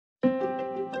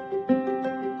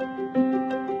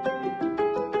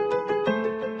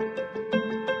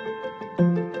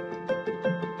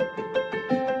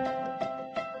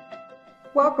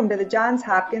welcome to the Johns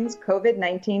Hopkins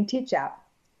COVID-19 Teach-Out.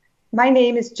 My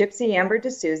name is Gypsyamber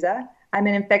D'Souza. I'm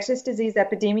an infectious disease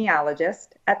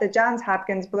epidemiologist at the Johns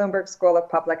Hopkins Bloomberg School of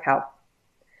Public Health.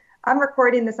 I'm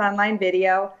recording this online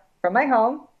video from my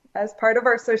home as part of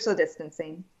our social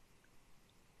distancing.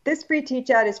 This free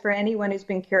teach-out is for anyone who's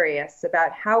been curious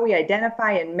about how we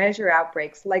identify and measure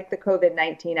outbreaks like the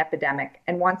COVID-19 epidemic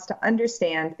and wants to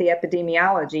understand the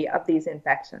epidemiology of these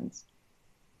infections.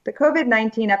 The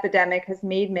COVID-19 epidemic has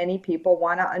made many people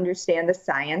want to understand the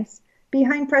science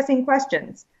behind pressing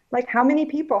questions, like how many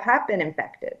people have been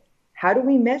infected? How do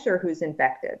we measure who's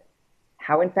infected?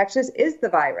 How infectious is the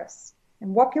virus?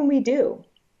 And what can we do?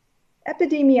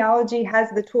 Epidemiology has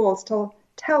the tools to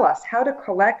tell us how to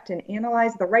collect and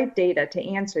analyze the right data to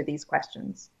answer these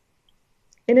questions.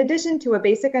 In addition to a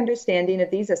basic understanding of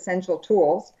these essential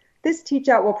tools, this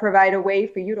teach-out will provide a way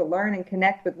for you to learn and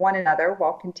connect with one another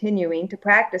while continuing to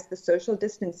practice the social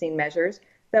distancing measures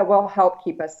that will help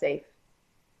keep us safe.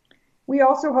 We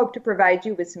also hope to provide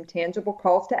you with some tangible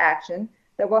calls to action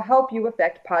that will help you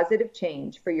affect positive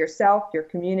change for yourself, your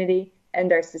community,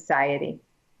 and our society.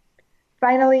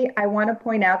 Finally, I want to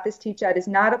point out this teach-out is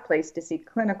not a place to seek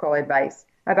clinical advice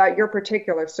about your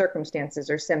particular circumstances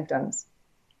or symptoms.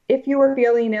 If you are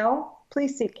feeling ill,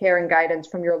 please seek care and guidance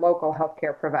from your local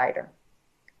healthcare provider.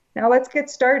 Now let's get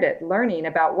started learning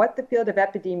about what the field of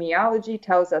epidemiology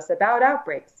tells us about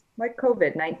outbreaks like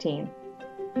COVID-19.